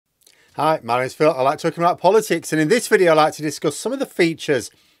Hi, my name's Phil. I like talking about politics, and in this video I like to discuss some of the features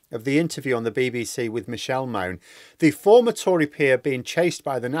of the interview on the BBC with Michelle Mone, the former Tory peer being chased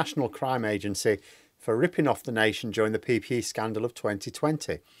by the National Crime Agency for ripping off the nation during the PPE scandal of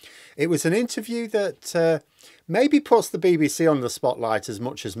 2020. It was an interview that maybe puts the BBC on the spotlight as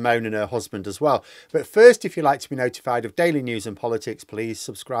much as Mone and her husband as well. But first, if you'd like to be notified of daily news and politics, please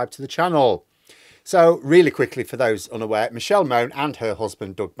subscribe to the channel. So really quickly, for those unaware, Michelle Mone and her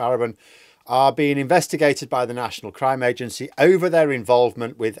husband Doug Barrowman are being investigated by the National Crime Agency over their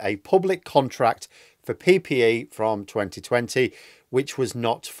involvement with a public contract for PPE from 2020, which was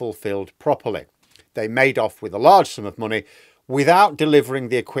not fulfilled properly. They made off with a large sum of money without delivering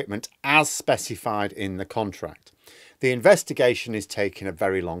the equipment as specified in the contract. The investigation is taking a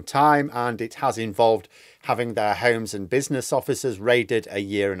very long time, and it has involved having their homes and business offices raided a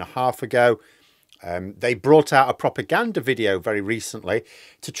year and a half ago. They brought out a propaganda video very recently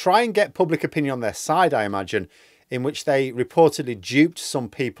to try and get public opinion on their side, I imagine, in which they reportedly duped some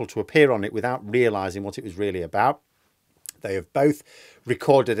people to appear on it without realising what it was really about. They have both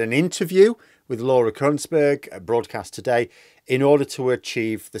recorded an interview with Laura Kuenssberg, broadcast today, in order to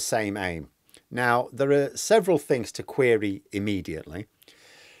achieve the same aim. Now, there are several things to query immediately.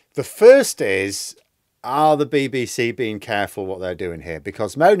 The first is, are the BBC being careful what they're doing here?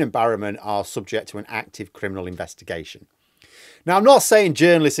 Because Mone and Barrowman are subject to an active criminal investigation. Now, I'm not saying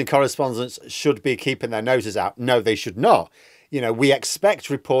journalists and correspondents should be keeping their noses out. No, they should not. You know, we expect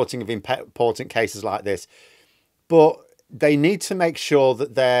reporting of important cases like this, but they need to make sure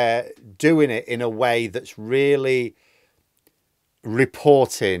that they're doing it in a way that's really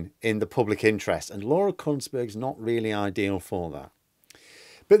reporting in the public interest. And Laura Kuenssberg's not really ideal for that.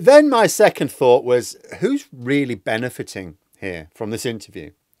 But then my second thought was, who's really benefiting here from this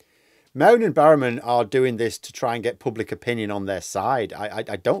interview? Mone and Barrowman are doing this to try and get public opinion on their side. I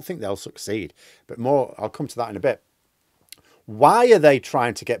don't think they'll succeed, but more, I'll come to that in a bit. Why are they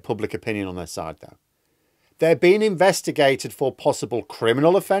trying to get public opinion on their side, though? They're being investigated for possible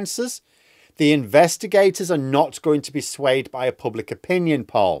criminal offences. The investigators are not going to be swayed by a public opinion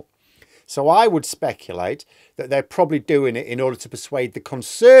poll. So I would speculate that they're probably doing it in order to persuade the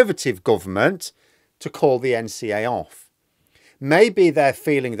Conservative government to call the NCA off. Maybe they're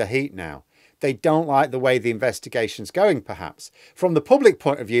feeling the heat now. They don't like the way the investigation's going, perhaps. From the public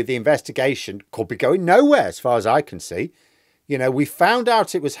point of view, the investigation could be going nowhere, as far as I can see. You know, we found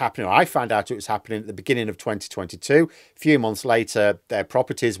out it was happening, or I found out it was happening at the beginning of 2022. A few months later, their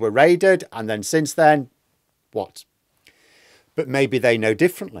properties were raided, and then since then, what? But maybe they know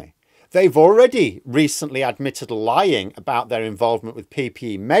differently. They've already recently admitted lying about their involvement with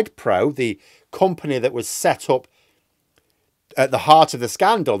PPE MedPro, the company that was set up at the heart of the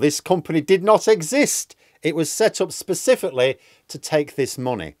scandal. This company did not exist. It was set up specifically to take this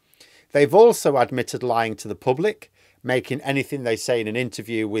money. They've also admitted lying to the public, making anything they say in an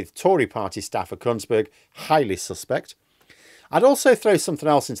interview with Tory party staffer Kuenssberg highly suspect. I'd also throw something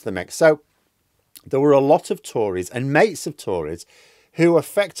else into the mix. So there were a lot of Tories and mates of Tories who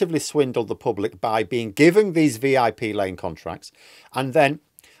effectively swindled the public by being given these VIP lane contracts and then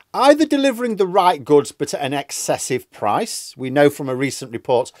either delivering the right goods but at an excessive price. We know from a recent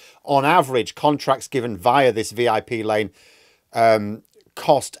report, on average, contracts given via this VIP lane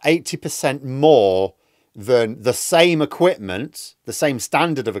cost 80% more than the same equipment, the same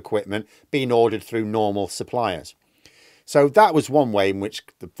standard of equipment, being ordered through normal suppliers. So that was one way in which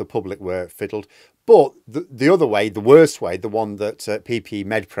the public were fiddled. But the other way, the worst way, the one that PPE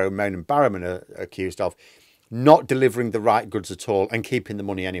MedPro, Mone and Barrowman are accused of, not delivering the right goods at all and keeping the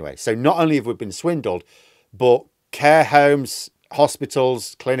money anyway. So not only have we been swindled, but care homes,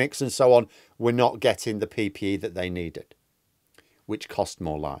 hospitals, clinics and so on were not getting the PPE that they needed, which cost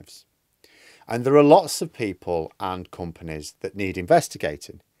more lives. And there are lots of people and companies that need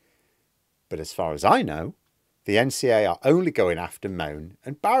investigating. But as far as I know, the NCA are only going after Mone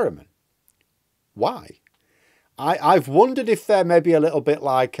and Barrowman. Why? I've wondered if they're maybe a little bit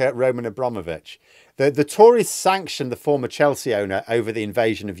like Roman Abramovich. The Tories sanctioned the former Chelsea owner over the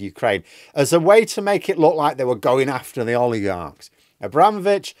invasion of Ukraine as a way to make it look like they were going after the oligarchs.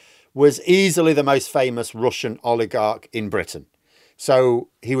 Abramovich was easily the most famous Russian oligarch in Britain. So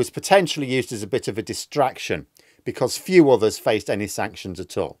he was potentially used as a bit of a distraction because few others faced any sanctions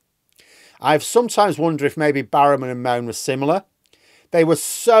at all. I've sometimes wondered if maybe Barrowman and Mone were similar. They were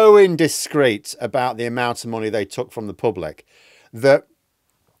so indiscreet about the amount of money they took from the public that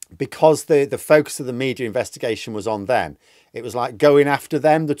because the focus of the media investigation was on them, it was like going after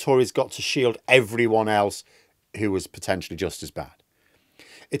them. The Tories got to shield everyone else who was potentially just as bad.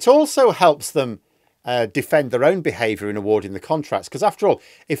 It also helps them defend their own behaviour in awarding the contracts. Because after all,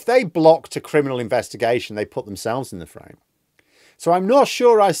 if they blocked a criminal investigation, they put themselves in the frame. So I'm not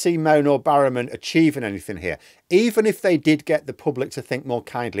sure I see Mone or Barrowman achieving anything here, even if they did get the public to think more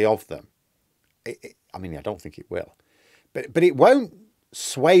kindly of them. I mean, I don't think it will. But it won't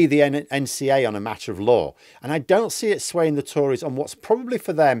sway the NCA on a matter of law. And I don't see it swaying the Tories on what's probably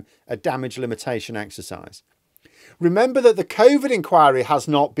for them a damage limitation exercise. Remember that the COVID inquiry has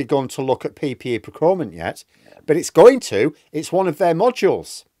not begun to look at PPE procurement yet, but it's going to. It's one of their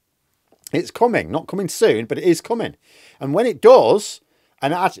modules. It's coming, not coming soon, but it is coming. And when it does,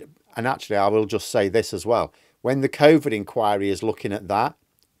 and actually I will just say this as well, when the COVID inquiry is looking at that,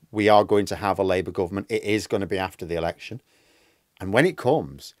 we are going to have a Labour government. It is going to be after the election. And when it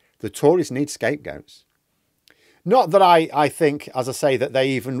comes, the Tories need scapegoats. Not that I think, as I say, that they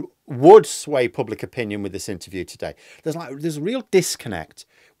even would sway public opinion with this interview today. There's a real disconnect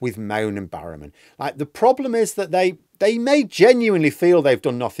with Mone and Barrowman. Like, the problem is that they may genuinely feel they've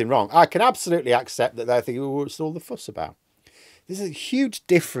done nothing wrong. I can absolutely accept that they're thinking, what's all the fuss about? There's a huge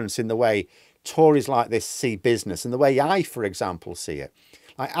difference in the way Tories like this see business and the way I, for example, see it.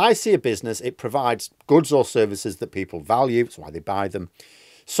 Like, I see a business, it provides goods or services that people value. That's why they buy them.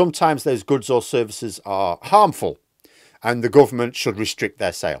 Sometimes those goods or services are harmful and the government should restrict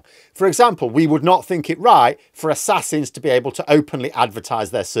their sale. For example, we would not think it right for assassins to be able to openly advertise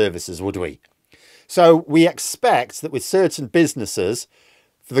their services, would we? So we expect that with certain businesses,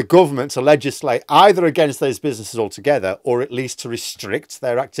 for the government to legislate either against those businesses altogether or at least to restrict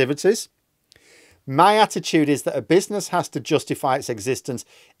their activities. My attitude is that a business has to justify its existence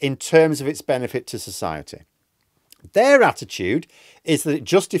in terms of its benefit to society. Their attitude is that it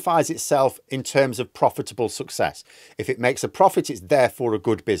justifies itself in terms of profitable success. If it makes a profit, it's therefore a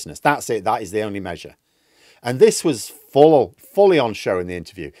good business. That's it. That is the only measure. And this was fully on show in the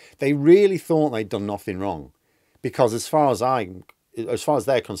interview. They really thought they'd done nothing wrong, because as far as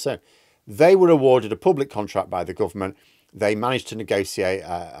they're concerned, they were awarded a public contract by the government. They managed to negotiate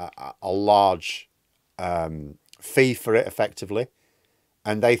a large fee for it effectively,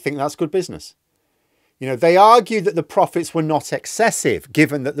 and they think that's good business. You know, they argued that the profits were not excessive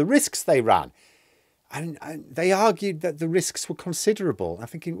given that the risks they ran, and they argued that the risks were considerable. I'm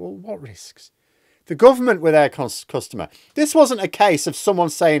thinking, well, what risks? The government were their customer. This wasn't a case of someone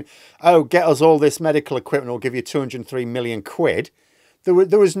saying, oh, get us all this medical equipment, we'll give you 203 million quid. There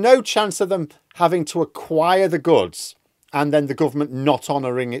was no chance of them having to acquire the goods and then the government not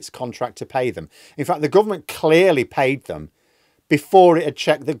honouring its contract to pay them. In fact, the government clearly paid them before it had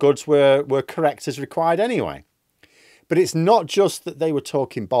checked the goods were correct as required anyway. But it's not just that they were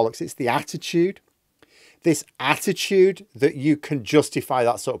talking bollocks, it's the attitude. This attitude that you can justify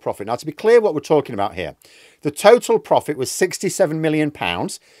that sort of profit. Now, to be clear what we're talking about here, the total profit was £67 million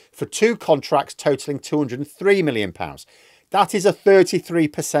for 2 contracts totalling £203 million. That is a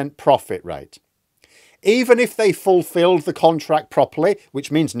 33% profit rate. Even if they fulfilled the contract properly, which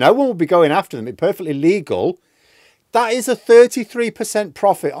means no one will be going after them, it's perfectly legal, that is a 33%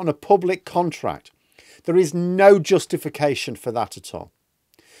 profit on a public contract. There is no justification for that at all.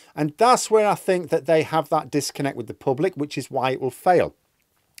 And that's where I think that they have that disconnect with the public, which is why it will fail.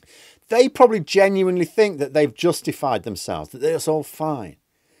 They probably genuinely think that they've justified themselves, that it's all fine.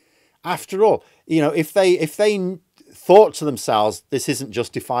 After all, you know, if they thought to themselves, this isn't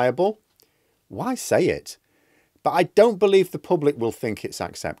justifiable, why say it? But I don't believe the public will think it's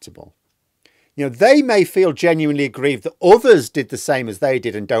acceptable. You know, they may feel genuinely aggrieved that others did the same as they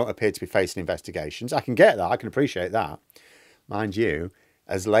did and don't appear to be facing investigations. I can get that. I can appreciate that. Mind you,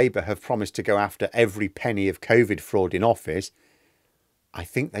 as Labour have promised to go after every penny of COVID fraud in office, I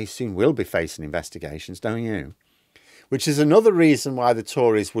think they soon will be facing investigations, don't you? Which is another reason why the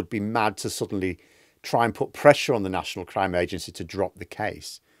Tories would be mad to suddenly try and put pressure on the National Crime Agency to drop the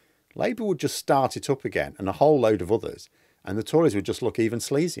case. Labour would just start it up again, and a whole load of others, and the Tories would just look even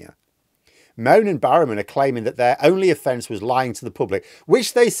sleazier. Mone and Barrowman are claiming that their only offence was lying to the public,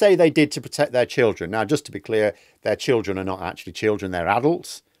 which they say they did to protect their children. Now, just to be clear, their children are not actually children, they're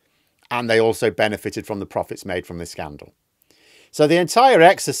adults, and they also benefited from the profits made from this scandal. So the entire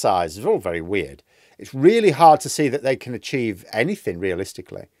exercise is all very weird. It's really hard to see that they can achieve anything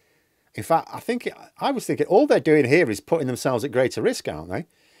realistically. In fact, I was thinking all they're doing here is putting themselves at greater risk, aren't they?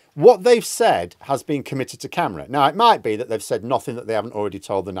 What they've said has been committed to camera. Now, it might be that they've said nothing that they haven't already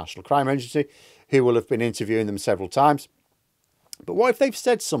told the National Crime Agency, who will have been interviewing them several times. But what if they've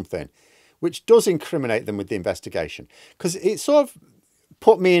said something which does incriminate them with the investigation? Because it sort of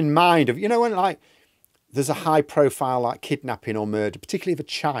put me in mind of, you know, when like there's a high profile like kidnapping or murder, particularly of a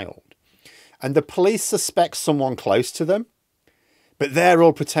child, and the police suspect someone close to them, But they're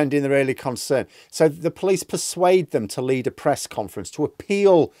all pretending they're really concerned. So the police persuade them to lead a press conference to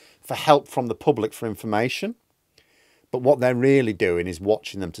appeal for help from the public for information. But what they're really doing is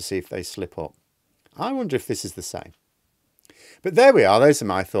watching them to see if they slip up. I wonder if this is the same. But there we are. Those are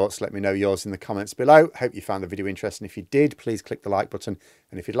my thoughts. Let me know yours in the comments below. Hope you found the video interesting. If you did, please click the like button.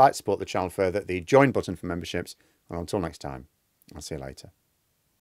 And if you'd like to support the channel further, the join button for memberships. And until next time, I'll see you later.